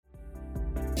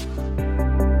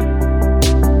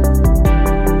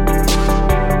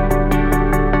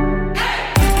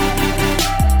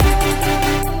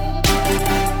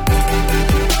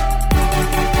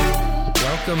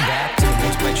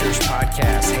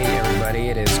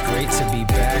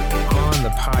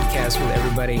podcast with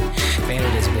everybody. Man, it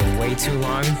has been way too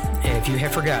long. And if you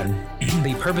have forgotten,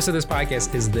 the purpose of this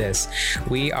podcast is this.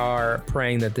 We are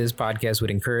praying that this podcast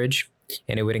would encourage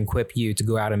and it would equip you to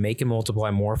go out and make and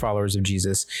multiply more followers of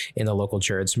Jesus in the local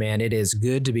church. Man, it is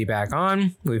good to be back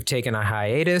on. We've taken a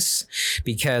hiatus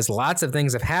because lots of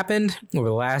things have happened over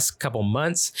the last couple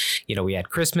months. We had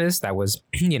Christmas. That was,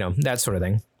 that sort of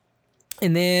thing.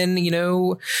 And then,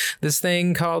 this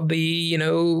thing called the,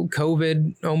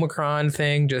 COVID Omicron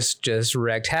thing just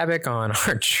wreaked havoc on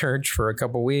our church for a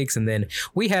couple weeks. And then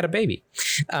we had a baby.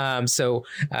 So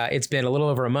it's been a little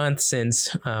over a month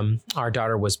since our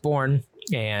daughter was born.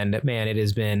 And man, it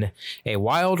has been a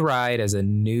wild ride as a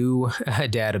new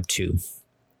dad of two.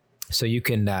 So you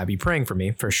can be praying for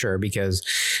me for sure, because,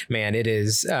 man, it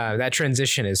is that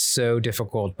transition is so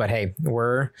difficult. But hey,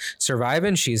 we're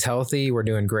surviving. She's healthy. We're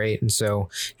doing great. And so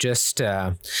just,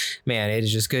 man, it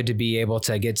is just good to be able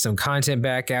to get some content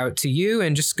back out to you,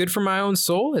 and just good for my own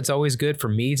soul. It's always good for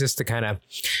me just to kind of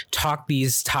talk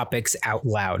these topics out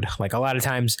loud. Like a lot of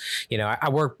times, I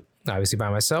work obviously by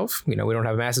myself. We don't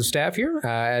have a massive staff here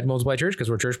at Multiply Church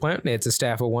because we're a church plant. It's a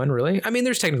staff of one, really. I mean,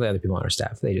 there's technically other people on our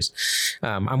staff. They just,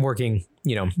 I'm working,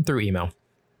 through email.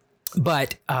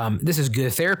 But this is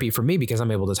good therapy for me because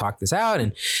I'm able to talk this out,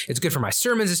 and it's good for my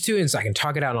sermons too, and so I can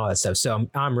talk it out and all that stuff. So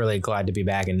I'm really glad to be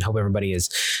back, and hope everybody is,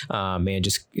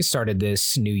 just started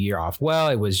this new year off well.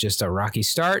 It was just a rocky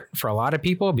start for a lot of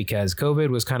people because COVID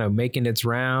was kind of making its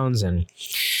rounds, and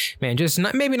man, just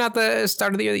maybe not the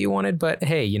start of the year that you wanted, but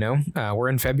hey, we're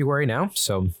in February now,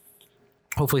 so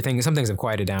hopefully some things have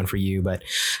quieted down for you. But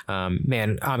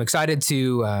man, I'm excited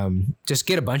to just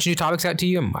get a bunch of new topics out to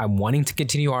you. I'm wanting to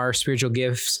continue our spiritual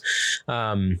gifts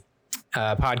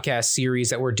podcast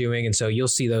series that we're doing. And so you'll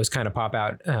see those kind of pop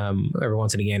out every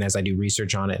once and again as I do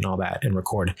research on it and all that and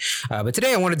record. But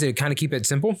today I wanted to kind of keep it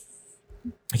simple.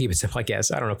 I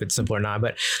guess. I don't know if it's simple or not,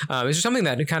 but it's just something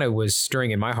that kind of was stirring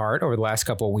in my heart over the last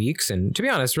couple of weeks. And to be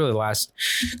honest, really the last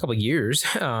couple of years.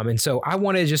 And so I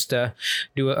wanted just to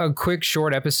do a quick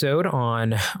short episode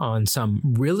on some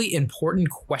really important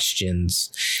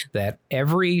questions that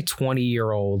every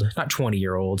 20-year-old, not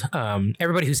 20-year-old,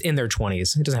 everybody who's in their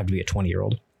 20s, it doesn't have to be a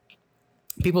 20-year-old.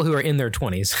 People who are in their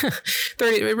 20s,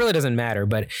 30, it really doesn't matter,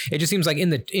 but it just seems like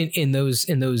in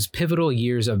those pivotal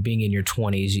years of being in your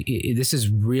 20s, this is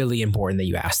really important that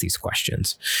you ask these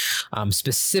questions,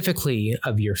 specifically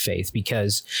of your faith,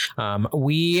 because what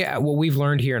we've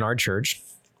learned here in our church.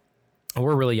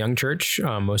 We're a really young church.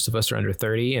 Most of us are under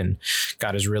 30, and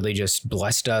God has really just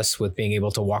blessed us with being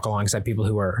able to walk alongside people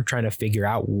who are trying to figure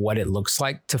out what it looks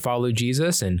like to follow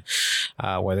Jesus, and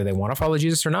whether they want to follow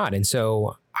Jesus or not. And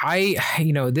so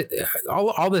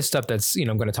all this stuff that's,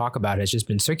 I'm going to talk about has just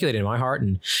been circulated in my heart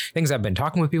and things I've been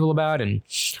talking with people about. And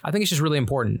I think it's just really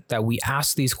important that we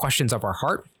ask these questions of our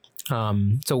heart.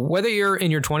 So whether you're in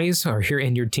your 20s or you're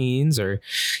in your teens or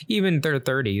even their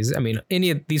 30s, I mean, any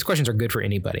of these questions are good for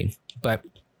anybody, but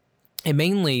it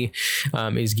mainly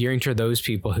is gearing to those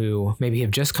people who maybe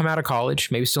have just come out of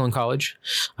college, maybe still in college.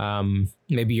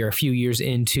 Maybe you're a few years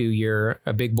into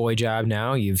a big boy job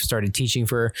now. You've started teaching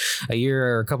for a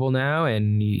year or a couple now,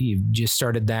 and you've just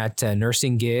started that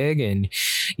nursing gig, and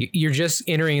you're just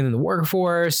entering in the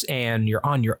workforce, and you're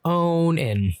on your own.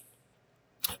 And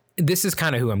this is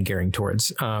kind of who I'm gearing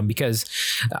towards, because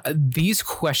these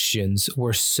questions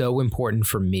were so important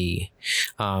for me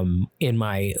in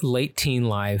my late teen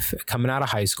life, coming out of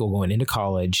high school, going into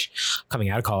college, coming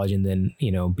out of college, and then,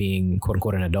 being quote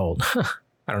unquote an adult.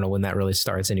 I don't know when that really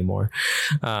starts anymore.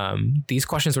 These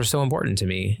questions were so important to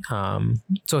me.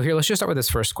 So here, let's just start with this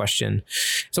first question.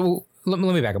 So let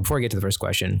me back up before I get to the first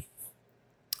question.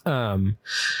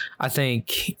 I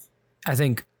think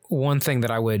one thing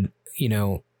that I would,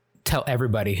 tell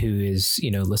everybody who is,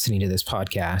 listening to this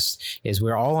podcast is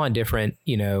we're all on different,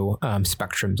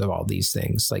 spectrums of all these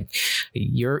things. Like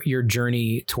your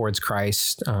journey towards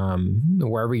Christ,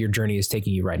 wherever your journey is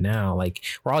taking you right now, like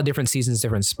we're all at different seasons,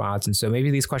 different spots. And so maybe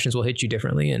these questions will hit you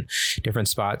differently in different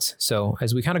spots. So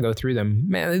as we kind of go through them,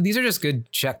 man, these are just good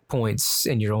checkpoints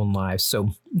in your own lives.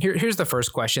 So here's the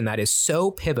first question that is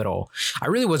so pivotal. I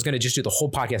really was going to just do the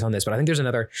whole podcast on this, but I think there's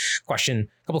another question,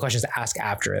 a couple of questions to ask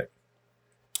after it.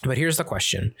 But here's the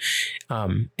question,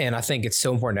 and I think it's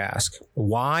so important to ask.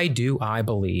 Why do I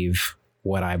believe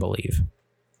what I believe?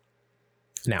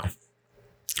 Now,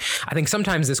 I think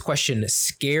sometimes this question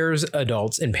scares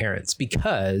adults and parents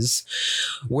because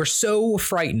we're so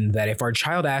frightened that if our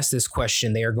child asks this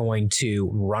question, they are going to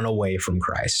run away from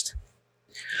Christ.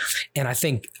 And I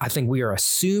think we are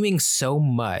assuming so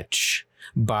much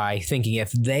by thinking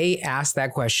if they ask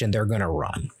that question, they're going to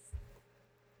run.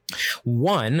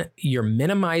 One, you're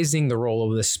minimizing the role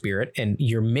of the Spirit and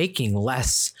you're making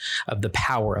less of the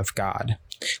power of God.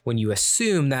 When you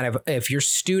assume that if your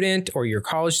student or your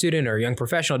college student or young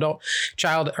professional, adult,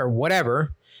 child, or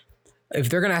whatever, if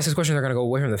they're going to ask this question, they're going to go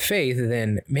away from the faith,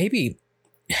 then maybe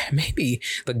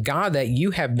the God that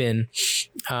you have been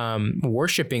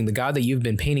worshiping, the God that you've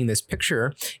been painting this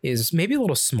picture, is maybe a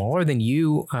little smaller than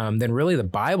you, than really the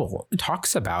Bible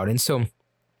talks about. And so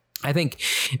I think,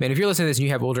 man, if you're listening to this and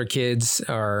you have older kids,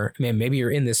 or man, maybe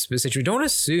you're in this situation, don't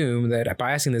assume that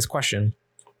by asking this question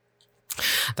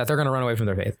that they're going to run away from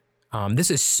their faith. This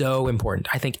is so important.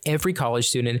 I think every college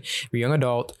student, every young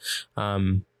adult,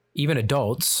 even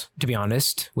adults, to be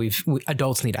honest,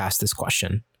 adults need to ask this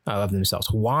question of themselves.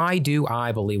 Why do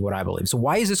I believe what I believe? So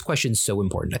why is this question so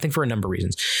important? I think for a number of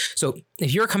reasons. So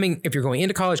if you're going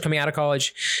into college, coming out of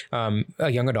college, a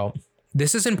young adult,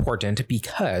 this is important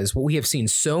because what we have seen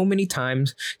so many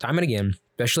times, time and again,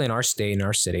 especially in our state, in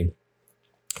our city,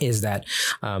 is that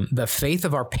the faith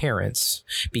of our parents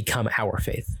become our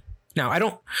faith. Now, I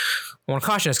want to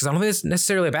caution us because I don't think it's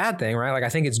necessarily a bad thing, right? Like, I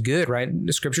think it's good, right?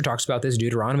 The scripture talks about this.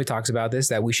 Deuteronomy talks about this,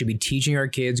 that we should be teaching our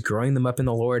kids, growing them up in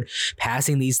the Lord,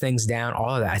 passing these things down,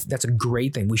 all of that. That's a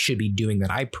great thing. We should be doing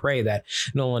that. I pray that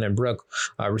Nolan and Brooke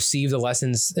receive the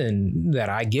lessons and that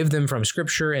I give them from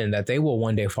scripture and that they will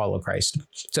one day follow Christ.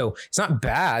 So it's not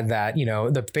bad that,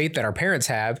 the faith that our parents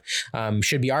have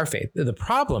should be our faith. The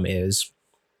problem is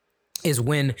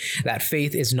when that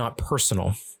faith is not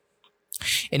personal.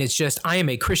 And it's just, I am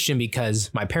a Christian because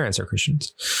my parents are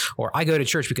Christians, or I go to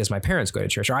church because my parents go to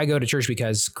church, or I go to church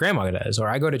because grandma does, or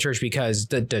I go to church because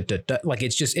like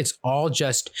it's all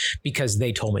just because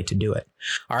they told me to do it,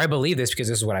 or I believe this because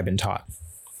this is what I've been taught.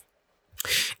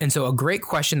 And so a great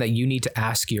question that you need to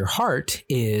ask your heart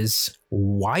is,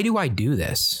 why do I do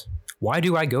this? Why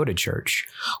do I go to church?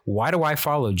 Why do I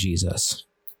follow Jesus?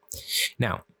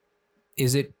 Now,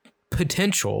 is it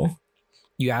potential?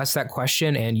 You ask that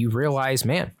question and you realize,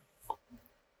 man,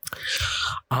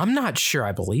 I'm not sure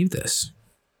I believe this.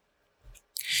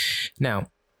 Now,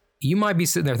 you might be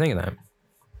sitting there thinking that.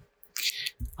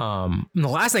 The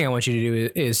last thing I want you to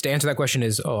do is to answer that question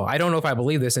is, I don't know if I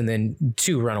believe this, and then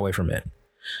to run away from it.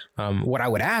 What I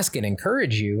would ask and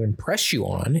encourage you and press you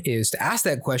on is to ask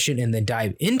that question and then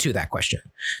dive into that question.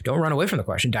 Don't run away from the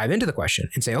question. Dive into the question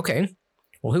and say, okay,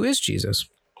 well, who is Jesus?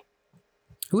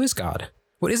 Who is God?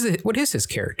 What is his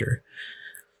character?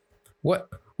 What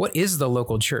is the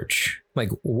local church? Like,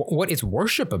 what is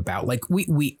worship about? Like,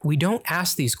 we don't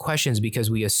ask these questions because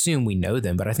we assume we know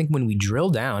them. But I think when we drill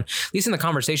down, at least in the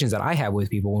conversations that I have with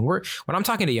people, when I'm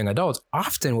talking to young adults,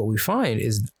 often what we find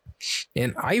is,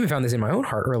 and I even found this in my own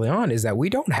heart early on, is that we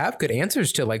don't have good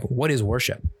answers to, like, what is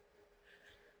worship?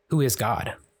 Who is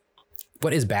God?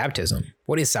 What is baptism?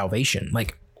 What is salvation?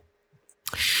 Like,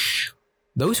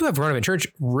 those who have grown up in church,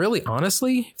 really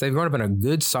honestly, if they've grown up in a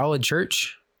good, solid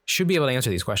church, should be able to answer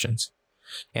these questions.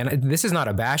 And this is not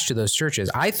a bash to those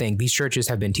churches. I think these churches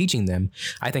have been teaching them.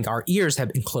 I think our ears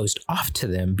have been closed off to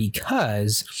them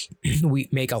because we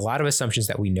make a lot of assumptions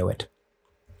that we know it.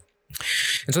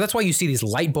 And so that's why you see these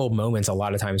light bulb moments a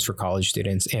lot of times for college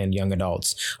students and young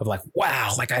adults of like,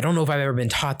 wow, like, I don't know if I've ever been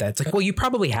taught that. It's like, well, you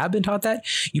probably have been taught that.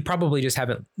 You probably just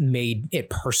haven't made it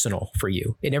personal for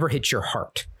you. It never hit your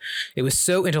heart. It was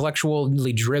so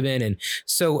intellectually driven. And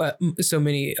so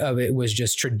many of it was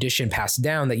just tradition passed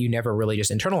down that you never really just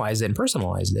internalized it and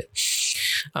personalized it.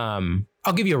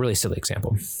 I'll give you a really silly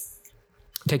example.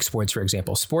 Take sports, for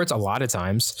example. Sports, a lot of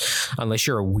times, unless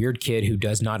you're a weird kid who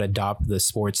does not adopt the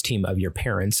sports team of your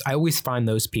parents, I always find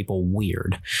those people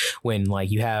weird when, like,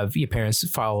 you have your parents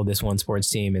follow this one sports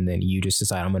team and then you just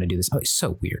decide, I'm going to do this. Oh, it's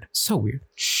so weird. So weird.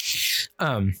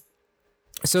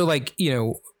 So, like,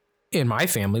 in my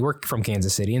family, we're from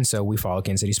Kansas City, and so we follow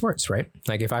Kansas City sports, right?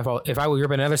 Like, if I grew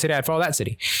up in another city, I'd follow that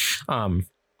city. And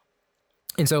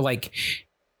so, like,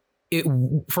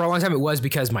 for a long time, it was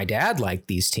because my dad liked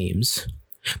these teams.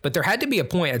 But there had to be a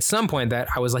point at some point that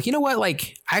I was like, you know what,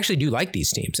 like, I actually do like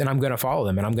these teams and I'm going to follow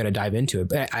them and I'm going to dive into it.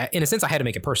 But in a sense, I had to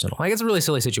make it personal. Like, it's a really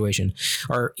silly situation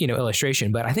or,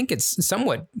 illustration, but I think it's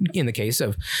somewhat in the case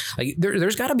of, like,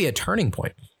 there's got to be a turning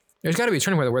point. There's got to be a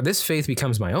turning point where this faith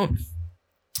becomes my own.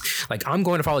 Like, I'm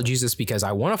going to follow Jesus because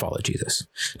I want to follow Jesus,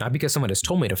 not because someone has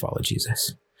told me to follow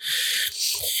Jesus.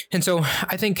 And so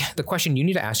I think the question you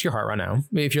need to ask your heart right now,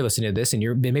 if you're listening to this and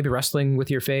you're maybe wrestling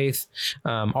with your faith,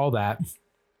 all that,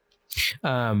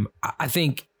 I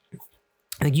think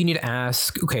you need to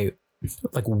ask, okay,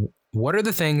 like, what are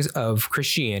the things of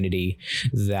Christianity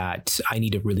that I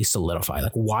need to really solidify?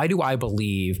 Like, why do I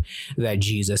believe that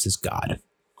Jesus is God?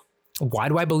 Why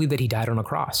do I believe that he died on a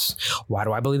cross? Why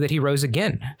do I believe that he rose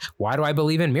again? Why do I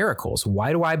believe in miracles?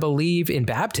 Why do I believe in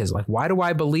baptism? Like, why do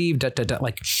I believe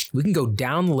like we can go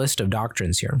down the list of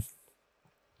doctrines here.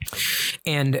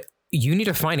 And you need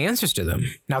to find answers to them.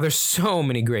 Now, there's so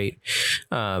many great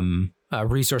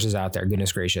resources out there.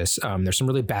 Goodness gracious. There's some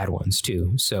really bad ones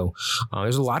too. So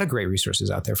there's a lot of great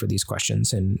resources out there for these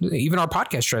questions. And even our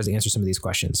podcast tries to answer some of these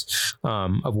questions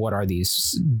of what are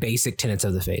these basic tenets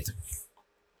of the faith.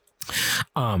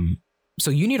 So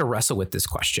you need to wrestle with this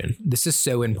question. This is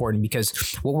so important because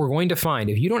what we're going to find,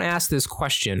 if you don't ask this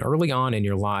question early on in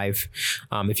your life,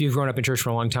 if you've grown up in church for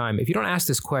a long time, if you don't ask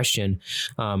this question,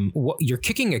 you're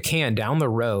kicking a can down the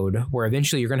road where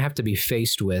eventually you're going to have to be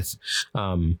faced with,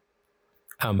 am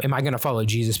I going to follow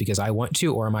Jesus because I want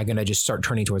to, or am I going to just start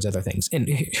turning towards other things? And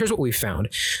here's what we've found.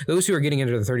 Those who are getting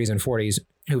into their 30s and 40s,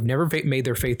 who've never made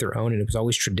their faith their own, and it was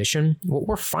always tradition, what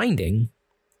we're finding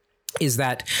is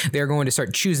that they're going to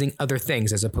start choosing other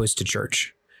things as opposed to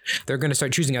church. They're going to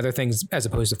start choosing other things as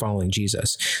opposed to following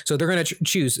Jesus. So they're going to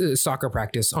choose soccer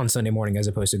practice on Sunday morning as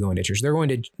opposed to going to church. They're going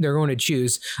to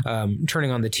choose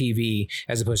turning on the TV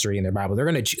as opposed to reading their Bible.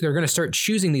 They're going to start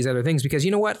choosing these other things because,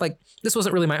 you know what, like, this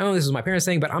wasn't really my own. This was my parents'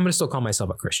 thing, but I'm going to still call myself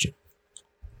a Christian.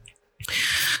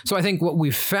 So I think what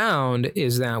we've found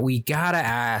is that we got to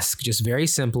ask just very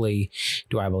simply,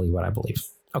 do I believe what I believe?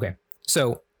 Okay,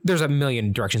 so there's a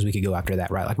million directions we could go after that,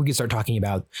 right? Like, we could start talking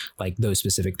about like those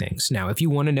specific things. Now, if you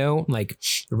want to know, like,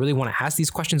 you really want to ask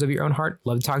these questions of your own heart,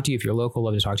 love to talk to you. If you're local,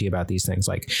 love to talk to you about these things.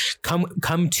 Like,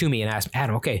 come to me and ask,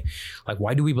 Adam, okay, like,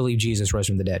 why do we believe Jesus rose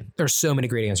from the dead? There's so many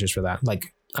great answers for that.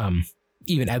 Like,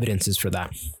 even evidences for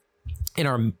that. In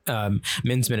our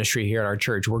men's ministry here at our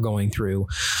church, we're going through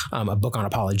a book on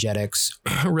apologetics.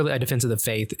 Really, a defense of the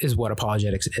faith is what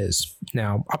apologetics is.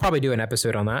 Now, I'll probably do an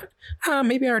episode on that.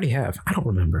 Maybe I already have. I don't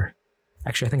remember.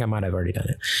 Actually, I think I might have already done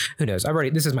it. Who knows?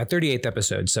 This is my 38th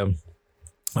episode, so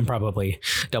I'm probably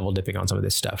double dipping on some of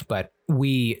this stuff. But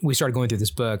we started going through this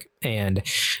book, and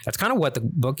that's kind of what the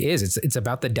book is. It's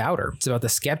about the doubter. It's about the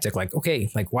skeptic. Like,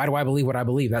 okay, like, why do I believe what I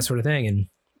believe? That sort of thing. And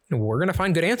we're going to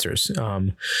find good answers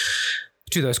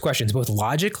to those questions, both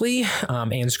logically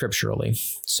and scripturally.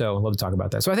 So I'd love to talk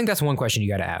about that. So I think that's one question you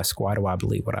got to ask. Why do I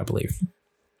believe what I believe?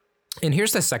 And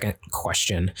here's the second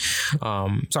question.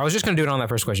 So I was just going to do it on that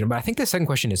first question, but I think the second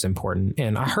question is important.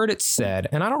 And I heard it said,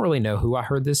 and I don't really know who I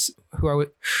heard this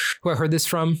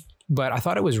from, but I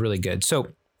thought it was really good. So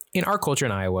in our culture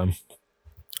in Iowa,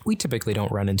 we typically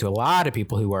don't run into a lot of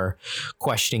people who are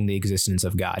questioning the existence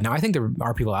of God. Now, I think there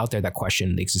are people out there that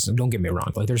question the existence. Don't get me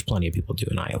wrong. Like, there's plenty of people do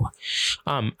in Iowa.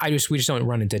 We just don't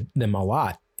run into them a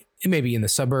lot. Maybe in the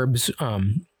suburbs. Part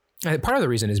of the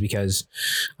reason is because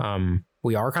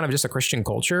we are kind of just a Christian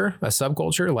culture, a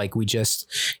subculture. Like, we just,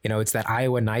 it's that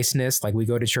Iowa niceness. Like, we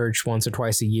go to church once or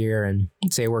twice a year and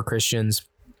say we're Christians.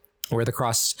 Wear the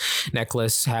cross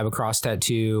necklace, have a cross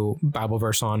tattoo, Bible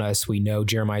verse on us. We know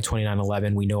Jeremiah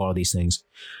 29:11. We know all these things.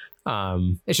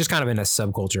 It's just kind of in a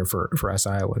subculture for us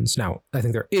Iowans. Now, I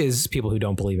think there is people who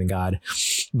don't believe in God,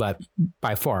 but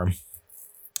by far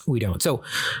we don't. So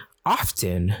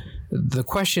often the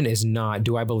question is not,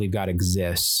 do I believe God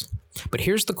exists? But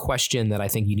here's the question that I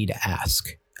think you need to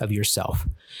ask of yourself.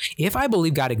 If I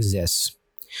believe God exists,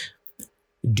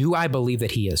 do I believe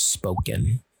that he has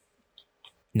spoken?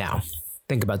 Now,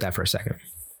 think about that for a second.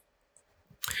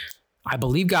 I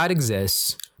believe God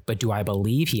exists, but do I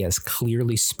believe he has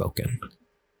clearly spoken?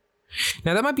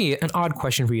 Now, that might be an odd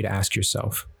question for you to ask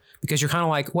yourself, because you're kind of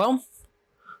like, well,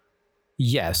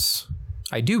 yes,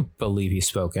 I do believe he's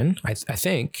spoken, I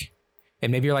think. And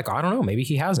maybe you're like, I don't know, maybe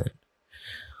he hasn't.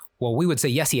 Well, we would say,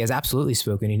 yes, he has absolutely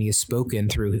spoken, and he has spoken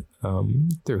through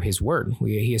his word.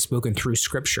 He has spoken through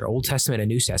scripture, Old Testament and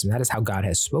New Testament. That is how God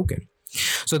has spoken.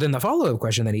 So then the follow-up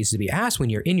question that needs to be asked when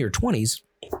you're in your 20s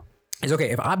is,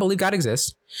 okay, if I believe God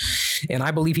exists and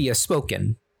I believe he has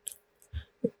spoken,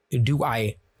 do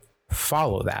I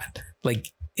follow that?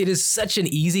 Like, it is such an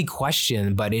easy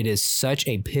question, but it is such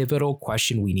a pivotal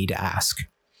question we need to ask.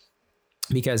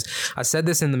 Because I said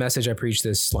this in the message I preached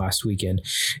this last weekend,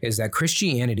 is that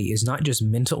Christianity is not just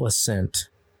mental assent,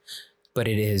 but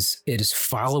it is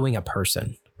following a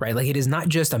person. Right? Like, it is not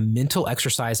just a mental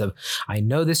exercise of, I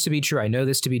know this to be true, I know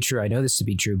this to be true, I know this to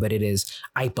be true, but it is,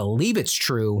 I believe it's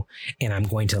true, and I'm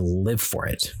going to live for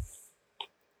it.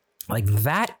 Like,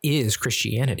 that is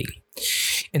Christianity.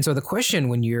 And so the question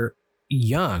when you're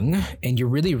young and you're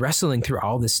really wrestling through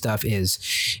all this stuff is,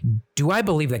 do I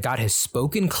believe that God has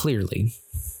spoken clearly?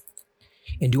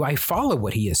 And do I follow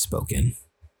what he has spoken?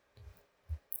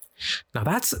 Now,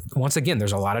 that's, once again,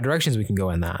 there's a lot of directions we can go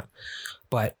in that.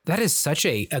 But that is such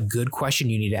a good question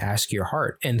you need to ask your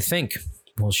heart and think,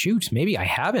 well, shoot, maybe I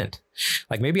haven't.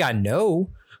 Like maybe I know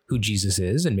who Jesus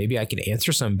is and maybe I can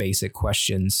answer some basic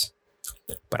questions,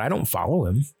 but I don't follow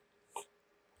him.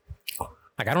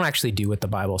 Like I don't actually do what the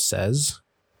Bible says.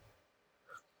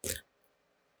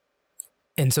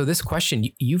 And so this question,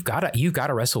 you've got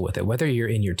to wrestle with it, whether you're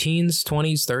in your teens,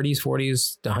 20s, 30s,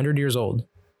 40s, 100 years old.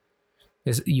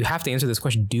 Is you have to answer this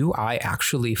question. Do I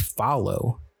actually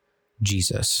follow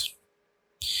Jesus?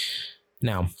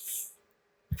 Now,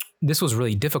 this was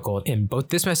really difficult in both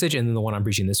this message and the one I'm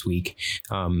preaching this week,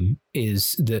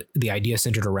 is the idea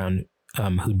centered around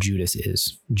who Judas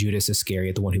is. Judas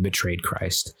Iscariot, the one who betrayed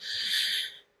Christ.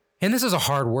 And this is a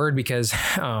hard word because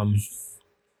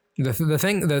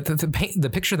the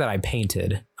picture that I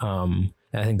painted, and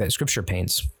I think that Scripture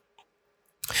paints,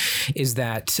 is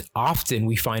that often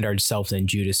we find ourselves in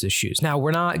Judas's shoes. Now,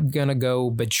 we're not gonna go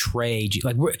betray,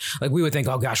 like we would think,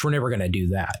 oh gosh, we're never gonna do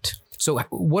that. So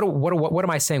what am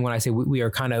I saying when I say we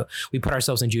put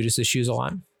ourselves in Judas's shoes a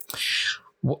lot?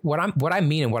 What I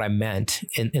mean and what I meant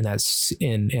in that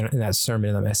sermon,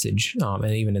 in that message, and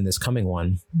even in this coming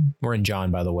one, we're in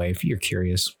John, by the way, if you're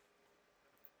curious.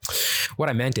 What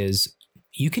I meant is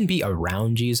you can be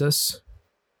around Jesus,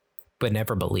 but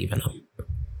never believe in him.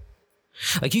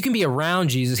 Like you can be around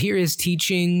Jesus, hear his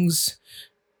teachings,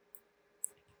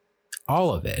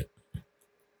 all of it,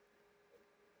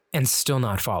 and still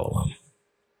not follow him.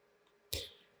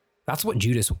 That's what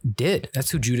Judas did. That's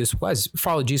who Judas was.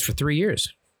 Followed Jesus for 3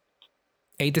 years.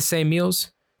 Ate the same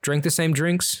meals, drank the same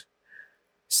drinks,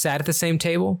 sat at the same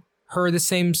table, heard the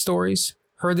same stories,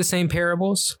 heard the same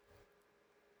parables.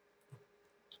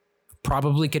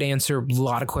 Probably could answer a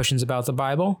lot of questions about the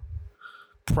Bible.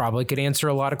 Probably could answer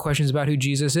a lot of questions about who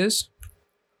Jesus is.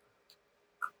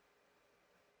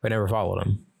 But never followed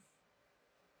him.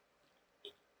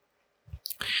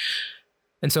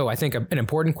 And so I think an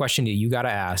important question that you got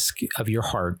to ask of your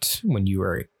heart when you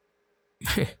are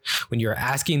when you're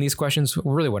asking these questions,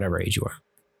 really whatever age you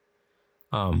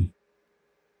are,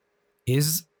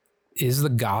 is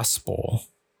the gospel,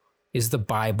 is the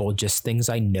Bible just things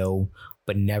I know,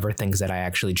 but never things that I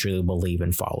actually truly believe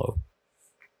and follow?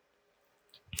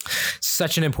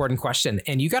 Such an important question.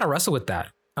 And you got to wrestle with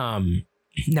that.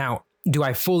 Now, do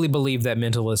I fully believe that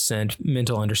mental assent,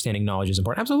 mental understanding, knowledge is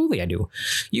important? Absolutely, I do.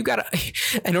 You got to,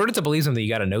 in order to believe something, you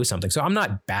got to know something. So I'm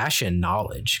not bashing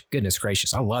knowledge. Goodness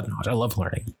gracious. I love knowledge. I love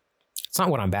learning. It's not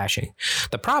what I'm bashing.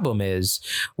 The problem is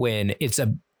when it's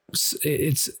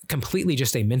completely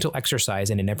just a mental exercise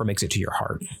and it never makes it to your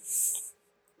heart.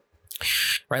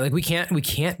 Right? Like we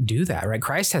can't do that, right?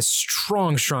 Christ has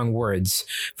strong words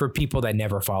for people that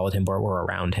never followed him or were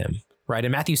around him. Right.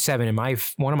 In Matthew 7, in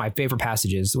one of my favorite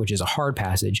passages, which is a hard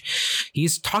passage,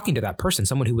 he's talking to that person,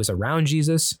 someone who was around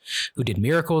Jesus, who did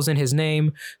miracles in his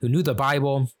name, who knew the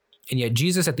Bible. And yet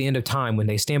Jesus, at the end of time, when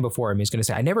they stand before him, is going to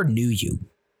say, I never knew you.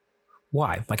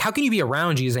 Why? Like, how can you be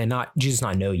around Jesus and Jesus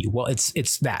not know you? Well,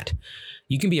 it's that.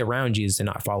 You can be around Jesus and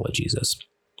not follow Jesus,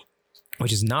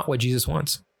 which is not what Jesus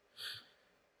wants.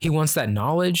 He wants that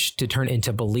knowledge to turn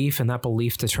into belief and that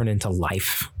belief to turn into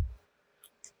life.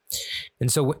 And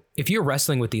so if you're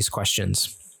wrestling with these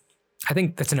questions, I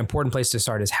think that's an important place to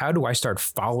start, is how do I start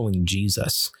following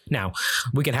Jesus? Now,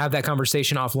 we can have that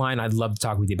conversation offline. I'd love to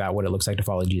talk with you about what it looks like to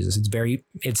follow Jesus.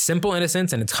 It's simple in a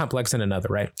sense and it's complex in another,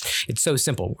 right? It's so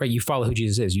simple, right? You follow who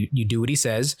Jesus is. You do what he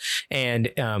says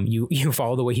and you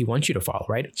follow the way he wants you to follow,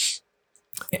 right?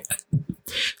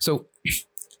 So,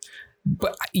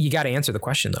 but you got to answer the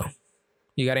question though.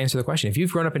 You got to answer the question. If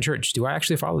you've grown up in church, do I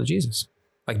actually follow Jesus?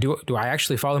 Like, do I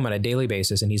actually follow him on a daily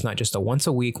basis? And he's not just a once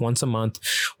a week, once a month,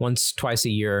 twice a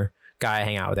year guy I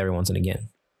hang out with every once and again.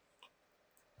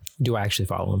 Do I actually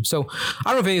follow him? So I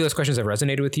don't know if any of those questions have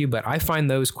resonated with you, but I find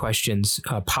those questions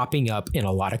popping up in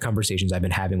a lot of conversations I've been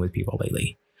having with people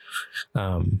lately.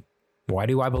 Why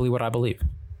do I believe what I believe?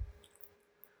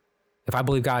 If I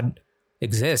believe God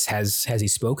exists, has he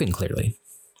spoken clearly?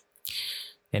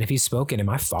 And if he's spoken, am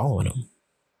I following him?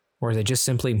 Or is it just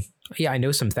simply, yeah, I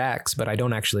know some facts, but I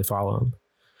don't actually follow them?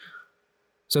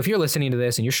 So if you're listening to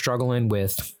this and you're struggling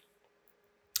with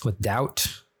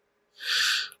doubt,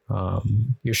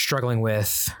 you're struggling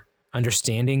with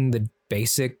understanding the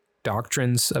basic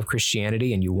doctrines of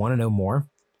Christianity and you want to know more,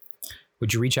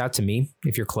 would you reach out to me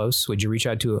if you're close? Would you reach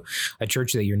out to a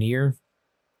church that you're near?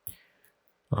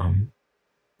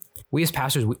 We as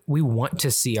pastors, we want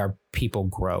to see our people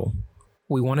grow.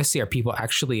 We want to see our people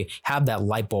actually have that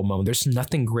light bulb moment. There's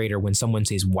nothing greater when someone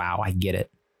says, wow, I get it.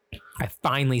 I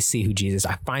finally see who Jesus is.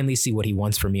 I finally see what he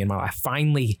wants for me in my life. I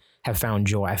finally have found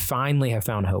joy. I finally have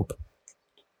found hope.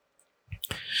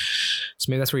 So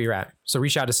maybe that's where you're at. So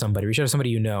reach out to somebody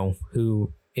you know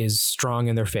who is strong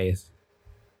in their faith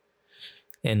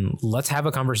and let's have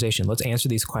a conversation. Let's answer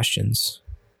these questions.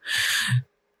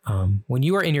 When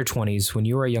you are in your 20s, when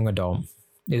you are a young adult,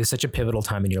 it is such a pivotal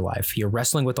time in your life. You're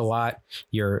wrestling with a lot.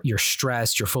 You're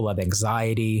stressed. You're full of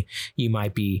anxiety. You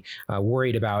might be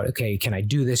worried about, okay, can I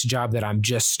do this job that I'm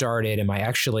just started? Am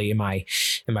I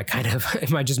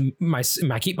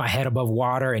keep my head above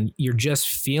water? And you're just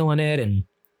feeling it.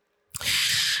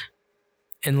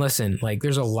 And listen, like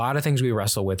there's a lot of things we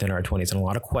wrestle with in our 20s and a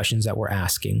lot of questions that we're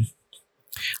asking.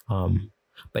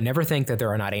 But never think that there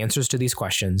are not answers to these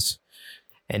questions,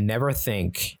 and never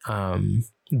think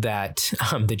that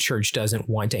the church doesn't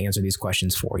want to answer these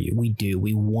questions for you. We do.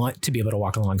 We want to be able to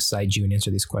walk alongside you and answer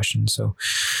these questions. So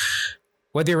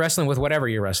whether you're wrestling with whatever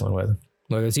you're wrestling with,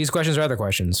 whether it's these questions or other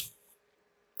questions,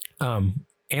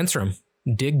 answer them.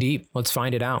 Dig deep. Let's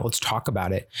find it out. Let's talk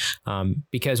about it.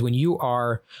 Because when you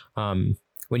are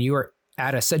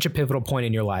at such a pivotal point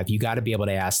in your life, you got to be able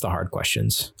to ask the hard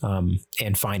questions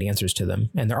and find answers to them.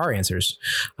 And there are answers,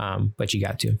 but you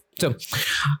got to. So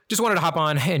just wanted to hop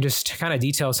on and just kind of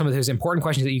detail some of those important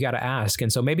questions that you got to ask.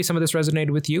 And so maybe some of this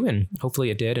resonated with you, and hopefully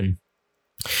it did. And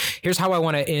here's how I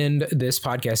want to end this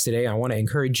podcast today. I want to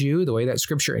encourage you the way that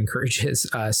Scripture encourages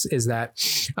us is that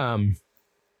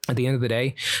at the end of the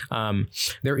day,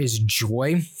 there is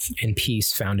joy and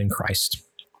peace found in Christ.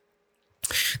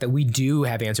 That we do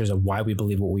have answers of why we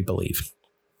believe what we believe.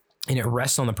 And it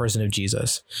rests on the person of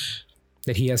Jesus.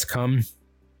 That he has come,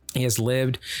 he has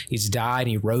lived, he's died, and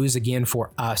he rose again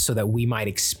for us so that we might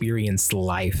experience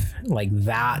life. Like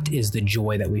that is the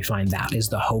joy that we find. That is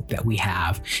the hope that we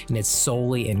have. And it's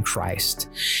solely in Christ.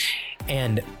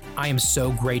 And I am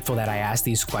so grateful that I asked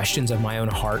these questions of my own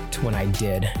heart when I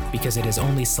did, because it has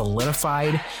only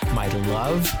solidified my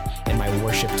love and my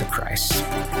worship to Christ.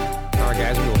 All right,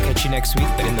 guys, we will catch you next week.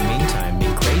 But in the meantime,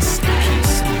 may grace